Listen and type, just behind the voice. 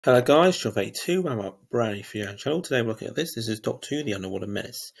Hello guys, Shove82, I'm a brand new video channel. Today we're looking at this. This is Doc 2, the Underwater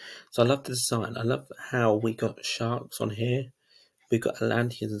Menace. So I love the design. I love how we got sharks on here. We've got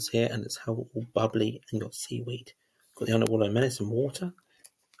Atlanteans here, and it's how all bubbly and got seaweed. Got the Underwater Menace and water.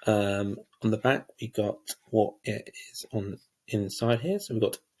 On the back we got what it is on inside here. So we've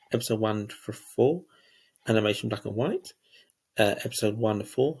got episode 1 to 4, animation black and white. Episode 1 to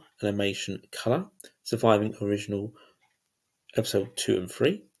 4, animation colour. Surviving original episode 2 and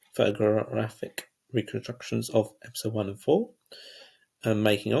 3. Photographic reconstructions of episode 1 and 4,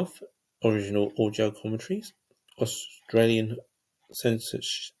 making of, original audio commentaries, Australian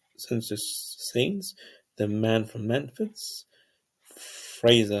census scenes, The Man from Memphis,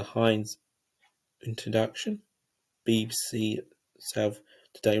 Fraser Hines introduction, BBC South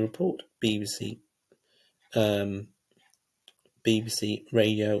Today report, BBC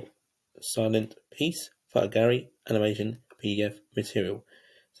Radio Silent Piece, Photo Gary, animation, PDF material.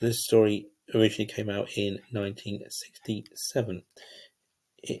 So this story originally came out in 1967.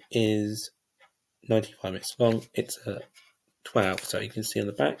 It is 95 minutes long. It's a 12, so you can see on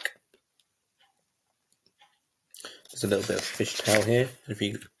the back there's a little bit of fish tail here. And if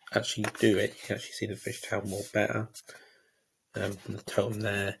you actually do it, you can actually see the fish tail more better. From the tone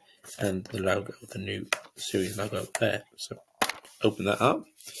there and the logo, the new series logo there. So open that up.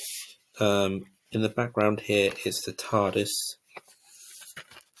 In the background here is the TARDIS.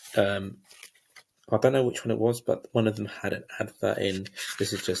 I don't know which one it was, but one of them had an advert in.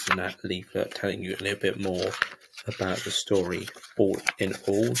 This is just an leaflet telling you a little bit more about the story, all in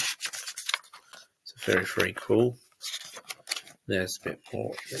all. So very, very cool. There's a bit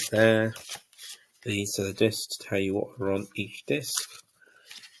more there. These are the discs to tell you what are on each disc,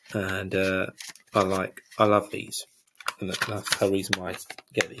 and I love these, and that's the reason why I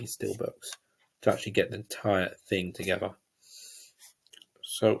get these Steelbooks, to actually get the entire thing together.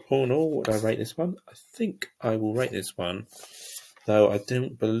 So all in all, what do I rate this one? I think I will rate this one, though I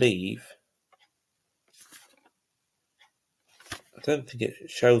don't think it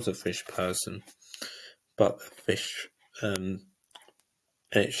shows a fish person, but a fish, and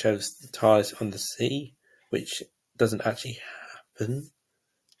it shows the ties on the sea, which doesn't actually happen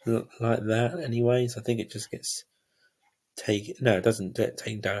like that anyways. I think it just gets taken, no, it doesn't get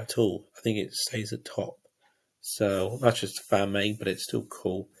taken down at all. I think it stays at top. So that's just a fan made, but it's still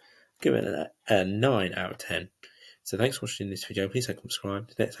cool. Give it a 9 out of 10. So thanks for watching this video. Please like, subscribe.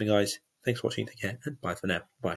 Next time, guys. Thanks for watching. Take care and bye for now. Bye.